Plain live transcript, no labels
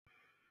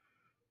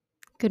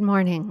Good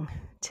morning.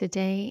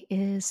 Today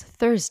is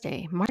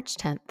Thursday, March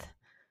 10th,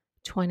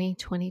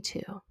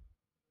 2022.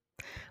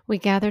 We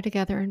gather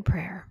together in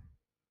prayer.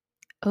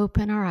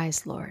 Open our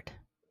eyes, Lord,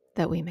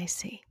 that we may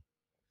see.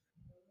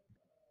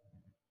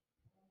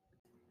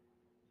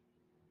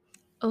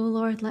 O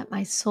Lord, let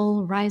my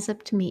soul rise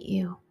up to meet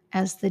you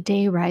as the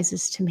day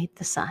rises to meet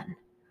the sun.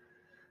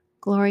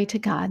 Glory to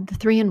God, the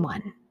three in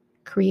one,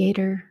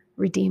 Creator,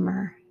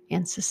 Redeemer,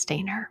 and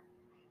Sustainer.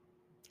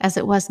 As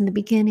it was in the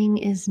beginning,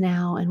 is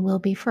now, and will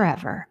be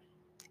forever.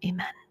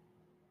 Amen.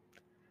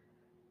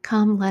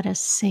 Come, let us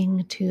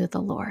sing to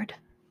the Lord.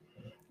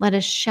 Let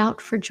us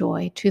shout for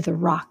joy to the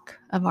rock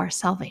of our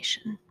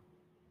salvation.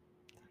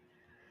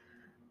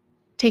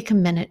 Take a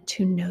minute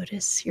to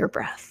notice your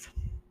breath.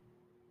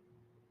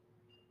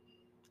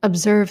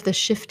 Observe the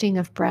shifting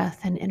of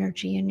breath and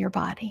energy in your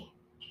body.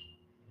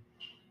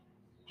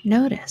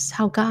 Notice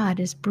how God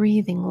is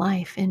breathing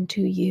life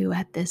into you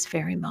at this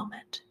very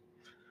moment.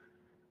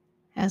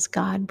 As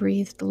God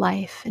breathed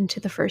life into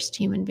the first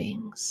human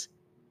beings,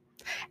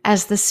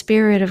 as the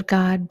Spirit of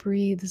God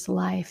breathes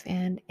life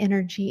and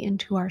energy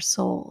into our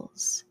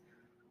souls,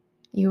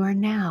 you are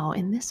now,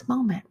 in this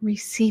moment,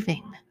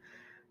 receiving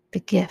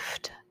the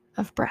gift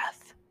of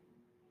breath.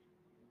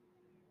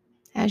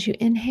 As you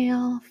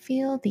inhale,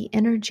 feel the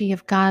energy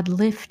of God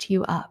lift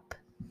you up.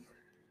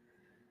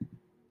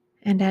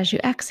 And as you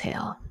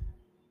exhale,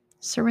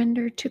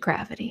 surrender to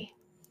gravity,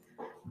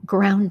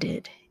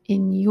 grounded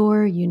in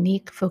your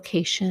unique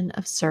vocation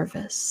of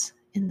service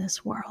in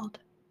this world.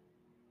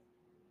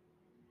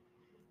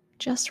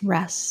 Just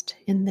rest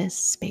in this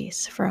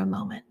space for a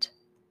moment.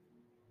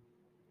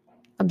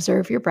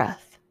 Observe your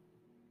breath.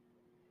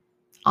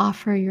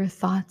 Offer your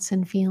thoughts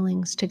and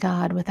feelings to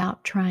God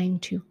without trying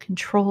to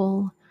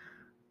control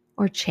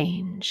or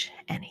change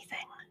anything.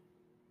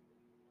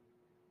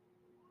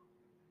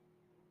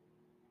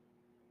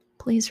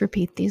 Please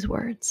repeat these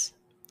words.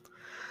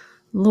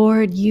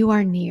 Lord, you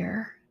are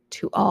near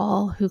to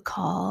all who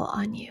call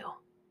on you.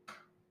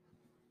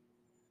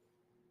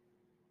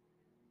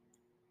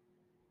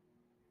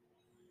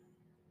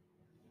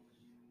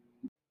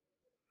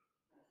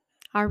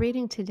 Our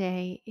reading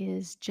today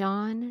is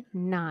John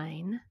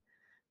 9,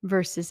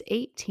 verses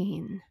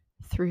 18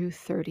 through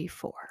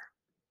 34.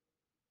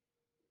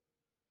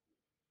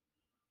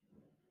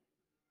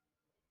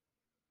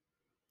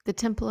 The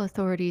temple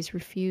authorities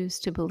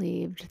refused to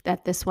believe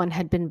that this one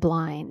had been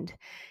blind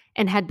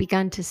and had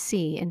begun to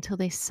see until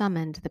they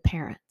summoned the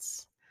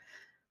parents.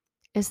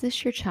 Is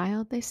this your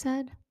child? They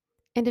said.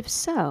 And if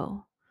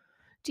so,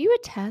 do you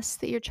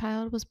attest that your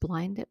child was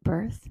blind at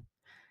birth?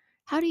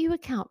 How do you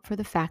account for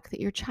the fact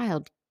that your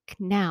child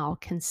now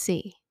can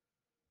see?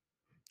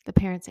 The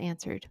parents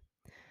answered,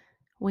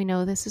 We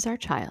know this is our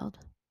child,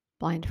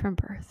 blind from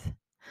birth.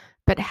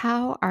 But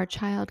how our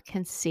child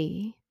can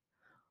see,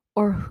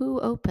 or who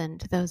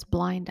opened those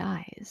blind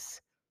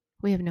eyes,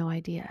 we have no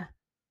idea.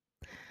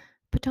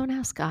 But don't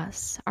ask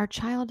us. Our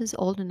child is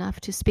old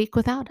enough to speak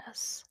without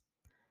us.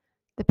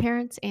 The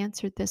parents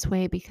answered this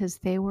way because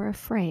they were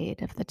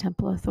afraid of the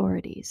temple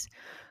authorities,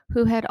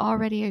 who had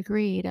already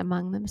agreed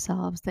among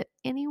themselves that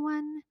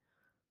anyone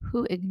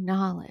who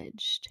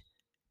acknowledged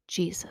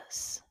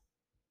Jesus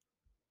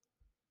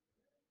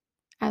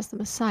as the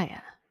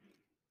Messiah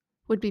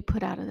would be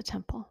put out of the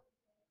temple.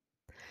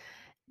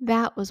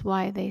 That was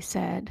why they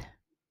said,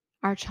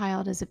 Our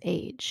child is of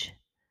age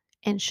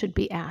and should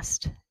be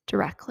asked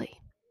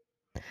directly.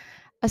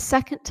 A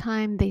second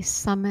time they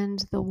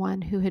summoned the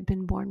one who had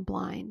been born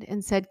blind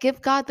and said,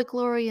 Give God the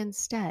glory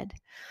instead.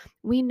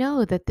 We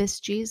know that this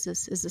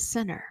Jesus is a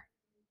sinner.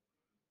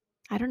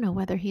 I don't know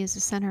whether he is a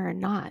sinner or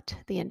not,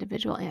 the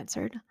individual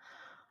answered.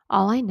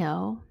 All I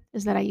know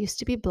is that I used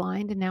to be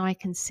blind and now I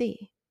can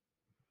see.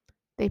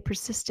 They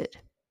persisted.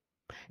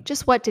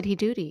 Just what did he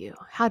do to you?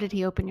 How did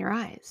he open your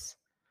eyes?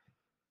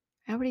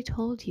 I already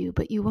told you,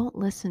 but you won't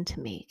listen to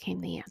me, came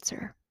the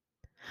answer.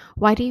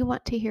 Why do you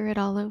want to hear it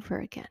all over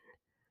again?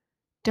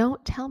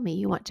 Don't tell me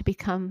you want to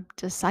become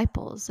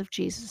disciples of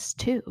Jesus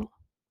too.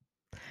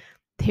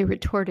 They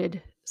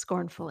retorted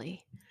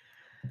scornfully,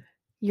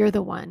 You're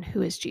the one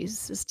who is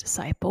Jesus'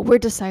 disciple. We're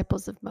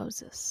disciples of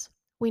Moses.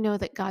 We know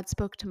that God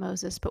spoke to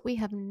Moses, but we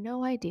have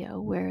no idea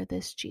where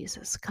this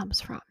Jesus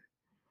comes from.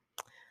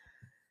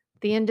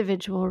 The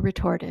individual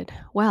retorted,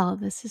 Well,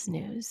 this is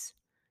news.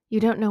 You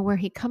don't know where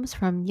he comes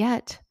from,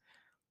 yet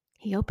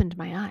he opened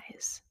my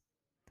eyes.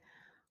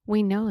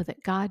 We know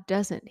that God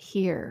doesn't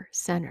hear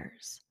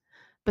sinners,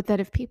 but that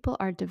if people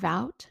are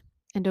devout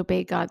and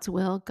obey God's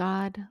will,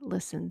 God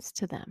listens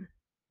to them.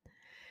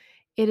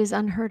 It is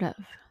unheard of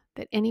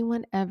that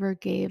anyone ever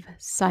gave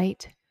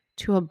sight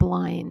to a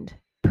blind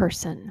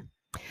person.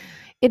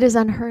 It is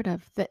unheard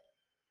of that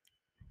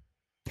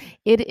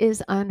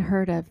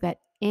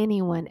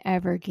anyone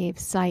ever gave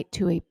sight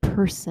to a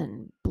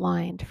person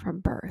blind from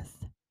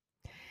birth.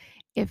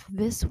 If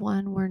this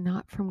one were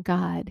not from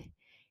God,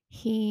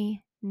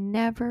 he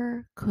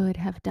never could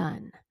have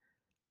done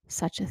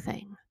such a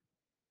thing.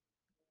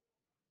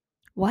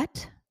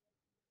 What?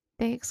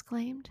 They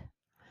exclaimed.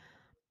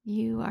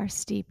 You are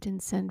steeped in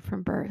sin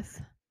from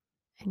birth,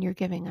 and you're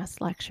giving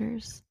us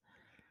lectures.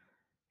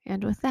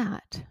 And with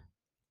that,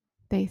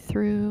 they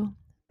threw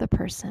the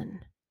person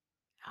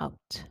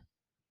out.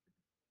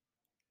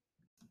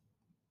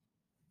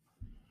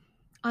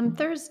 On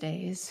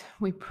Thursdays,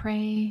 we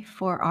pray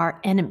for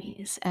our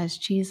enemies as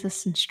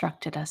Jesus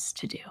instructed us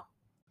to do.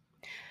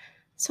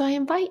 So I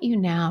invite you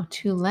now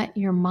to let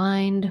your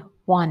mind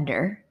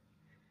wander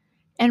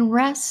and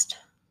rest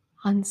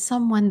on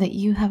someone that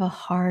you have a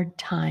hard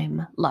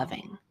time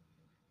loving.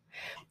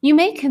 You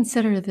may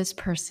consider this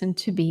person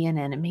to be an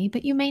enemy,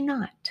 but you may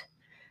not.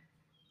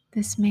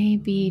 This may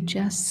be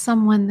just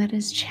someone that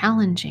is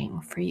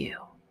challenging for you,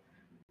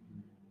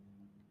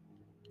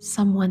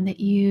 someone that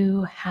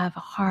you have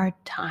a hard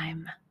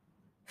time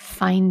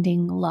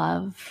finding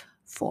love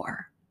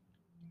for.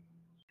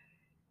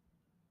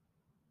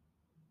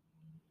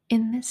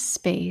 In this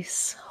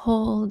space,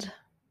 hold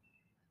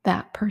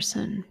that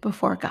person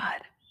before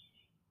God.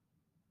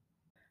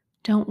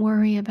 Don't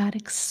worry about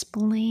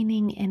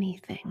explaining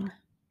anything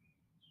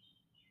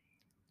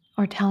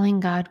or telling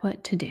God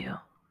what to do.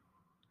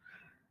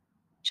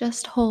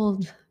 Just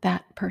hold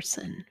that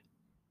person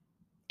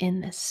in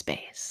this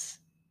space.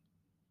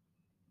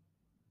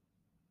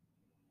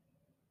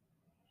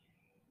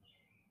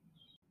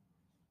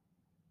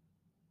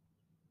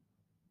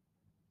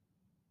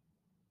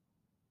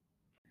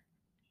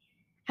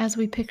 As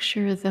we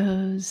picture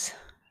those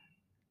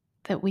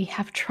that we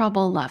have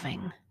trouble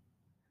loving,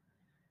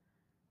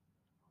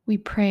 we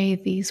pray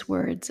these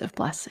words of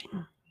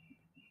blessing.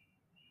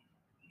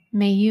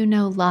 May you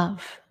know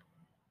love.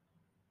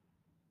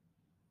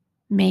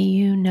 May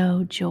you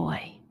know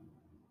joy.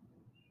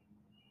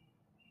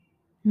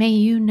 May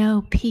you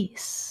know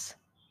peace.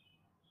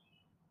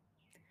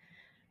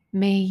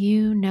 May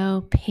you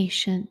know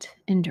patient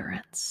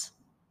endurance.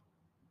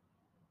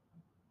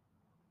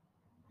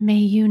 May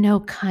you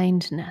know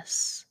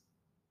kindness.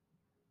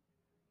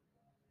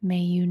 May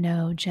you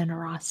know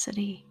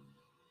generosity.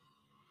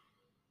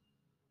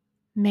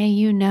 May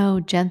you know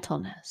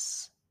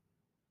gentleness.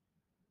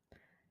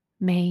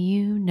 May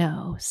you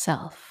know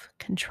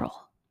self-control.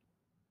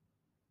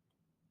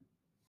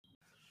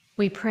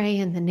 We pray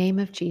in the name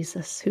of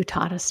Jesus, who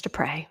taught us to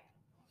pray.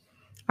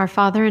 Our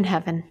Father in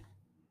heaven,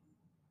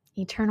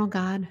 eternal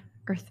God,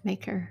 earth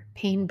maker,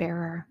 pain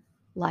bearer,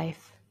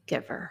 life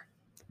giver,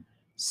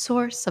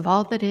 source of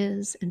all that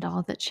is and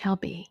all that shall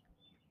be,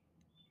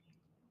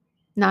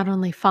 not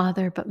only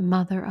Father, but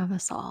Mother of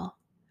us all.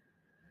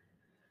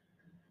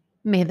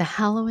 May the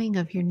hallowing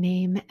of your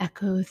name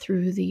echo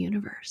through the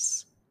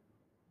universe.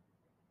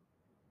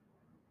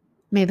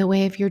 May the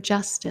way of your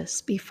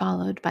justice be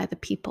followed by the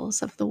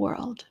peoples of the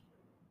world.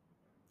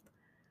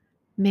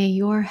 May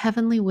your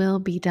heavenly will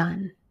be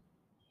done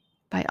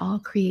by all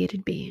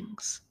created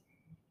beings.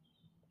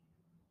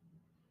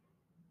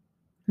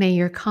 May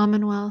your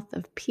commonwealth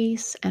of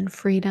peace and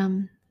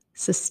freedom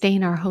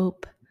sustain our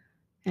hope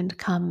and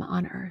come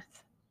on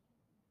earth.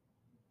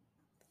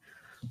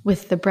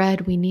 With the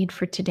bread we need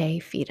for today,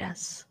 feed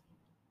us.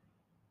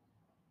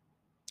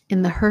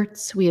 In the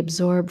hurts we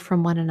absorb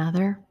from one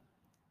another,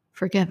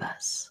 forgive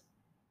us.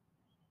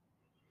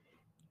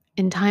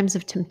 In times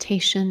of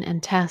temptation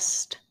and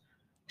test,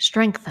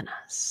 strengthen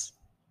us.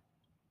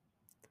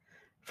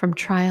 From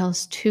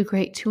trials too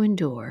great to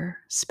endure,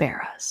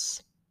 spare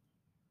us.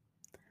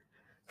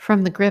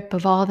 From the grip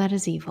of all that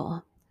is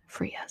evil,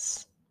 free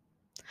us.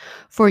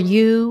 For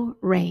you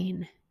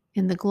reign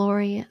in the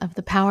glory of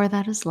the power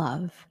that is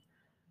love,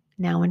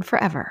 now and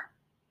forever.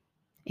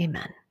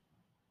 Amen.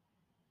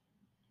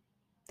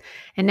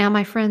 And now,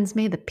 my friends,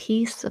 may the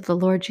peace of the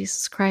Lord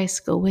Jesus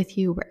Christ go with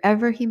you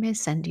wherever he may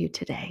send you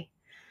today.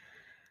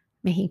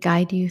 May he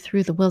guide you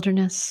through the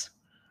wilderness,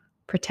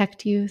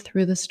 protect you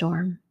through the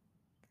storm.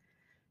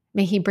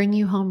 May he bring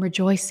you home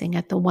rejoicing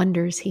at the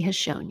wonders he has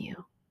shown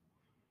you.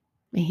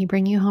 May he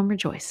bring you home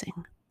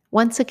rejoicing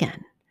once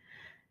again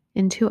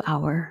into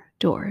our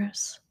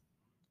doors.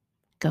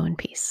 Go in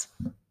peace.